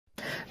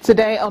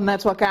Today on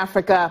Network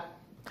Africa,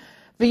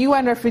 the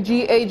UN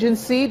Refugee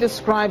Agency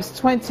describes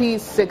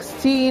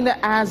 2016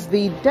 as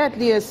the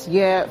deadliest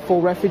year for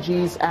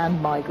refugees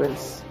and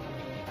migrants.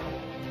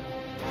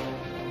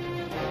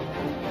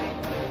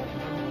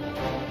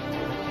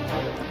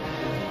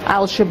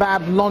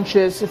 Al-Shabab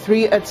launches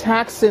 3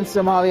 attacks in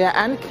Somalia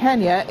and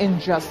Kenya in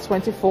just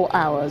 24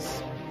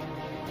 hours.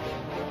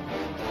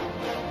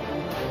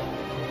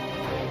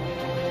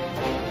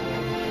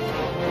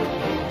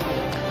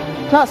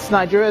 Plus,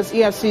 Nigeria's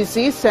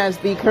EFCC says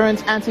the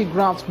current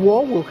anti-graft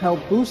war will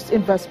help boost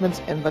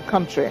investment in the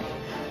country.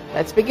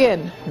 Let's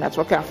begin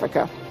Network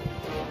Africa.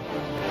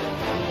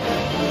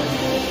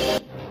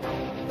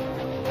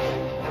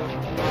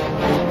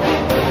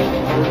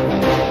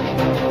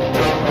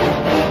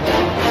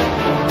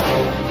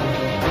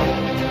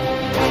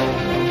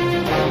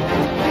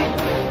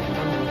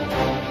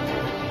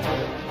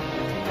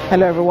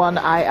 Hello everyone,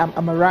 I am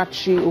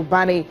Amarachi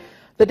Ubani.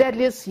 The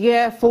deadliest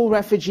year for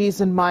refugees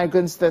and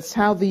migrants, that's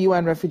how the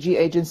UN Refugee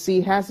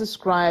Agency has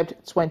described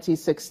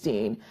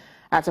 2016.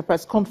 At a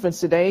press conference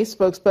today,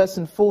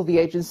 spokesperson for the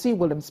agency,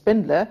 William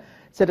Spindler,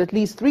 said at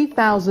least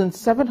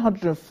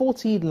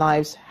 3,740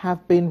 lives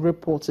have been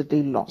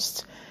reportedly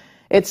lost.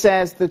 It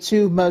says the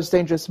 2 most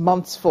dangerous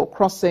months for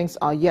crossings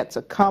are yet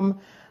to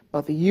come,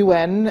 but the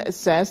UN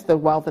says that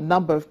while the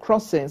number of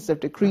crossings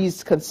have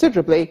decreased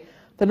considerably,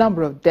 the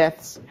number of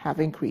deaths have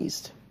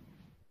increased.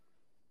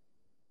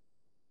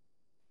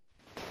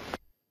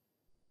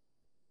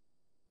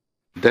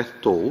 Death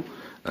toll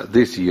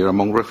this year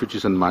among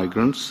refugees and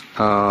migrants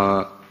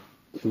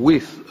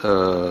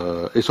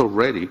is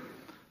already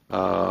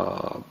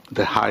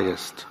the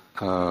highest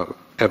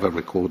ever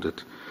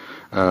recorded.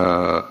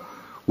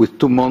 With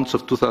 2 months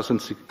of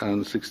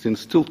 2016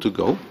 still to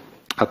go,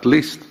 at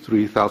least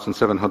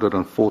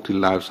 3,740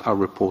 lives are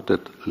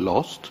reported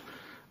lost,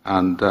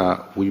 and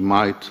we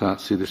might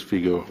see this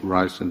figure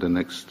rise in the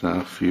next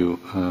few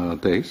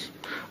days.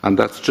 And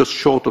that's just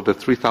short of the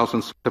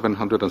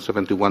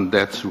 3,771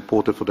 deaths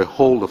reported for the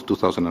whole of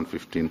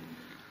 2015.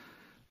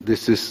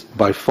 This is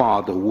by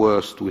far the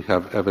worst we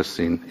have ever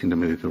seen in the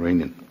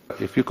Mediterranean.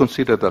 If you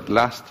consider that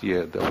last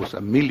year there was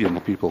 1 million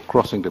people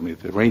crossing the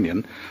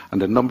Mediterranean, and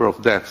the number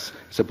of deaths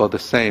is about the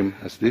same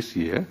as this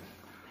year,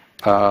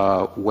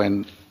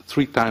 when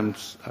 3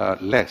 times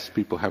less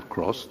people have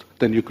crossed,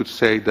 then you could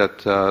say that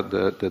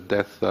the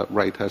death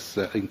rate has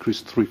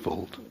increased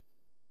threefold.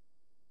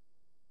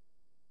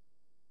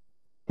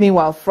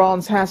 Meanwhile,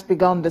 France has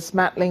begun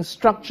dismantling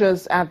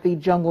structures at the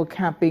jungle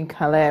camp in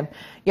Calais.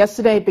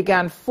 Yesterday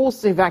began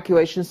forced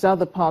evacuations to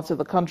other parts of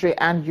the country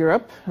and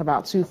Europe.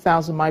 About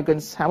 2,000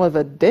 migrants,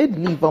 however, did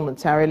leave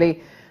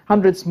voluntarily.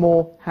 Hundreds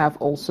more have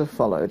also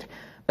followed.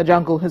 The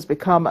jungle has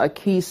become a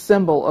key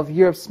symbol of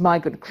Europe's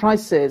migrant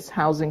crisis,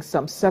 housing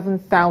some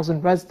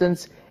 7,000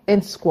 residents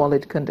in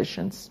squalid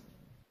conditions.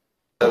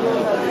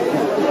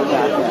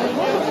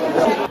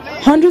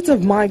 Hundreds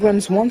of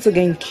migrants once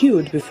again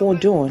queued before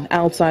dawn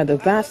outside the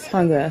vast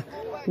hangar,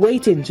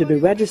 waiting to be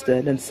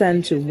registered and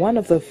sent to one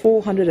of the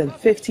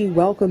 450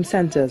 welcome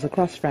centers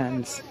across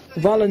France.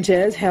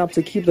 Volunteers helped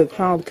to keep the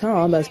crowd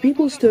calm as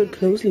people stood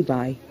closely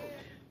by.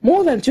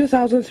 More than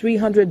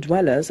 2,300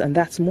 dwellers, and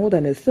that's more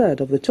than a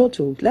third of the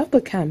total, left the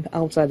camp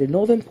outside the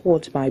northern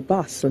port by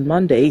bus on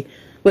Monday,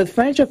 with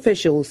French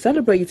officials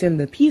celebrating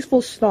the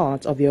peaceful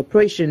start of the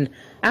operation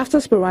after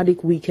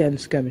sporadic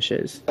weekend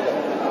skirmishes.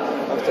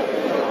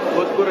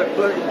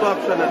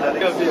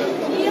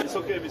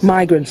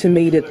 Migrants who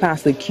made it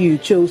past the queue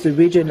chose the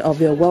region of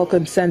their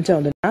welcome center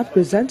on the map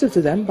presented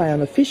to them by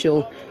an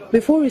official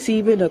before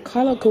receiving a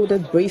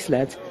color-coded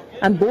bracelet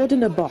and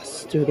boarding a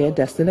bus to their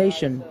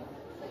destination.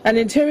 An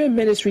Interior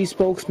Ministry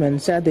spokesman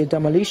said the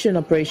demolition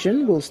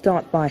operation will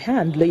start by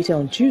hand later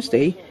on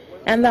Tuesday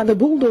and that the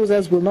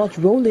bulldozers will not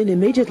roll in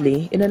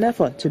immediately in an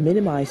effort to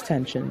minimize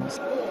tensions.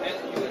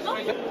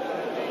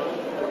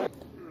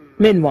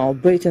 Meanwhile,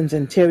 Britain's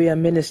Interior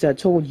Minister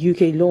told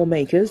UK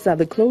lawmakers that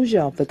the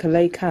closure of the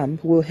Calais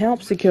camp will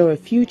help secure a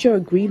future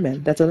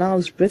agreement that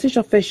allows British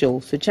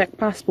officials to check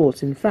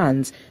passports in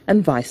France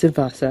and vice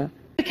versa.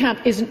 The camp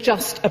isn't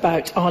just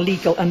about our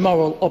legal and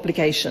moral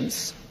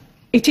obligations.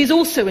 It is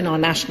also in our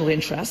national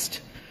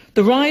interest.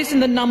 The rise in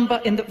the number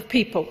of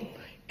people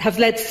has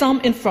led some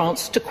in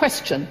France to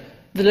question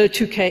the Le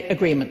Touquet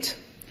agreement.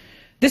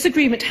 This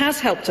agreement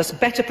has helped us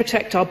better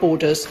protect our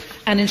borders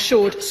and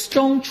ensured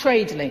strong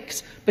trade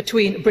links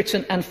between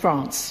Britain and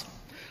France.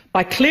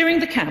 By clearing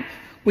the camp,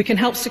 we can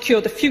help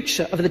secure the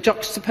future of the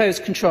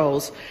juxtaposed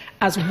controls,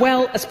 as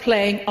well as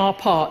playing our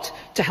part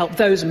to help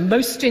those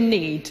most in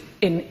need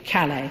in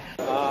Calais.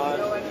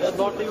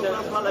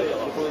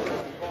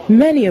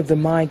 Many of the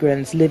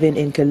migrants living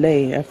in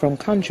Calais are from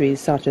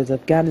countries such as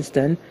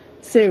Afghanistan,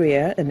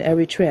 Syria and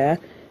Eritrea,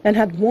 and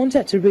had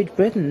wanted to reach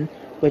Britain,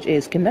 which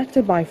is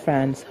connected by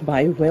France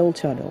by a rail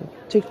tunnel.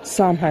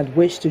 Some had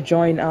wished to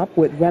join up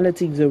with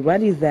relatives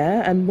already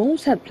there, and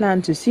most had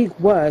planned to seek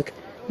work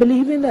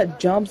believing that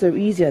jobs are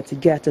easier to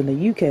get in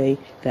the UK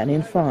than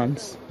in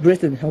France.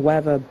 Britain,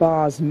 however,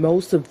 bars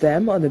most of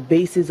them on the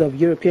basis of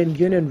European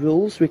Union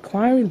rules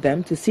requiring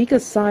them to seek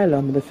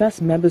asylum in the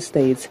first member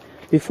states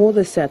before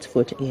they set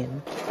foot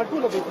in.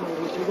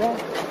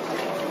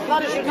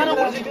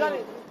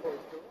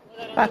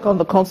 Back on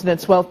the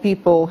continent, 12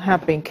 people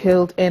have been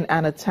killed in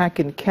an attack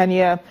in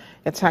Kenya.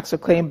 Attacks were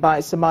claimed by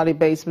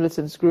Somali-based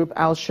militant group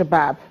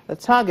Al-Shabab. The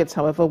target,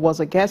 however,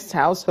 was a guest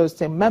house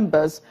hosting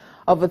members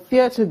of a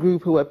theatre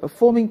group who were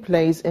performing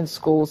plays in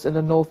schools in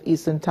the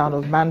northeastern town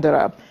of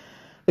Mandera.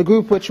 The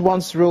group, which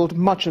once ruled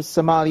much of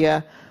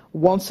Somalia,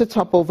 wants to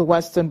topple the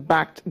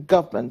Western-backed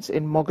government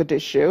in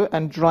Mogadishu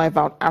and drive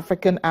out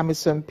African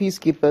AMISOM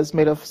peacekeepers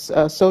made of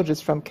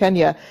soldiers from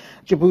Kenya,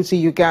 Djibouti,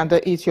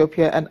 Uganda,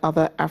 Ethiopia and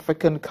other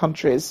African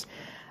countries.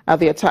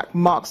 The attack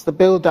marks the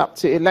build-up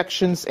to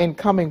elections in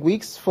coming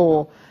weeks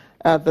for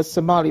the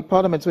Somali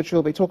parliament, which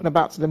we'll be talking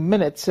about in a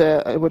minute,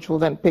 which will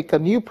then pick a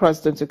new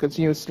president to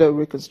continue slow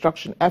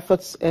reconstruction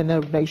efforts in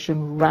a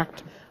nation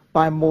racked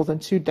by more than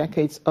 2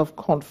 decades of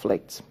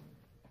conflict.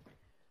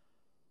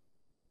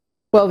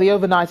 Well, the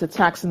overnight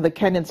attacks in the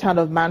Kenyan town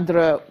of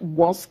Mandera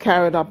was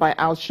carried out by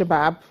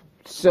Al-Shabab,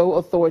 so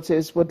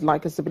authorities would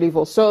like us to believe,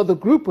 or so the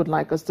group would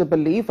like us to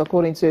believe,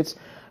 according to its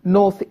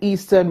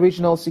Northeastern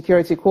Regional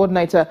Security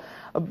Coordinator.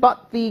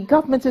 But the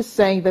government is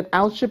saying that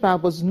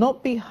Al-Shabab was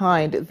not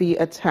behind the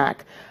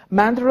attack.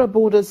 Mandera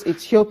borders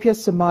Ethiopia,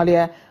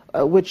 Somalia,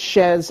 which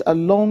shares a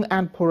long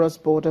and porous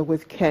border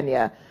with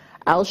Kenya.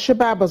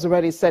 Al-Shabab has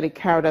already said it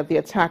carried out the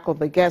attack on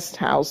the guest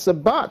house,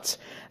 but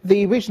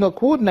the regional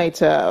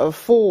coordinator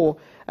for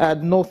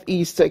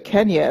northeast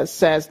Kenya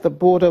says the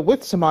border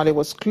with Somalia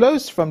was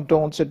closed from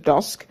dawn to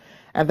dusk,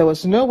 and there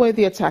was no way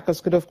the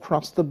attackers could have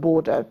crossed the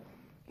border.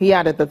 He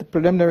added that the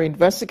preliminary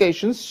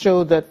investigations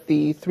showed that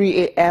the 3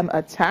 a.m.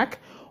 attack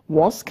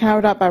was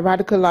carried out by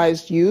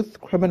radicalized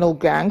youth criminal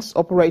gangs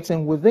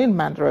operating within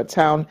Mandera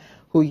town,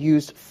 who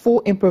used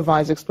 4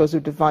 improvised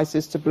explosive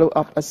devices to blow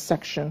up a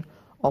section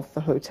of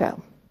the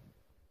hotel.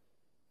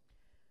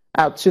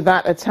 Out to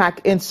that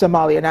attack in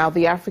Somalia now,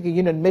 the African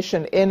Union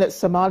mission in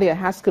Somalia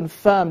has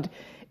confirmed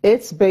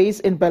its base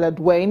in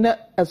Beledweyne,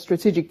 a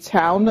strategic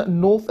town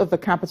north of the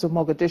capital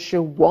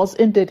Mogadishu, was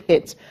indeed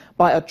hit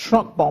by a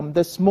truck bomb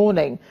this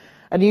morning.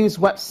 A news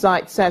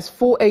website says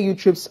 4 AU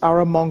troops are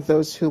among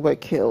those who were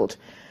killed.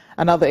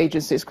 Another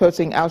agency is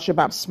quoting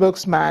Al-Shabaab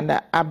spokesman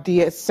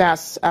Abdi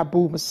Sas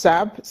Abu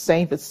Musab,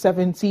 saying that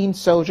 17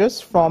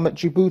 soldiers from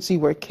Djibouti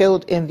were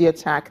killed in the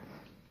attack.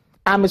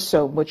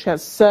 AMISOM, which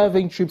has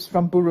serving troops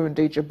from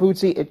Burundi,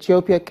 Djibouti,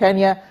 Ethiopia,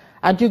 Kenya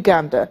and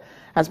Uganda,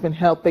 has been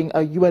helping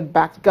a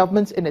UN-backed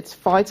government in its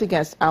fight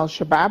against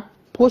Al-Shabaab,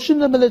 pushing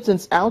the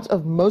militants out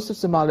of most of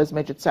Somalia's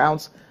major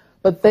towns,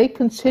 but they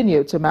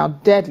continue to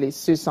mount deadly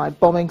suicide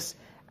bombings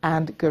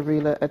and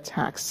guerrilla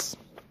attacks.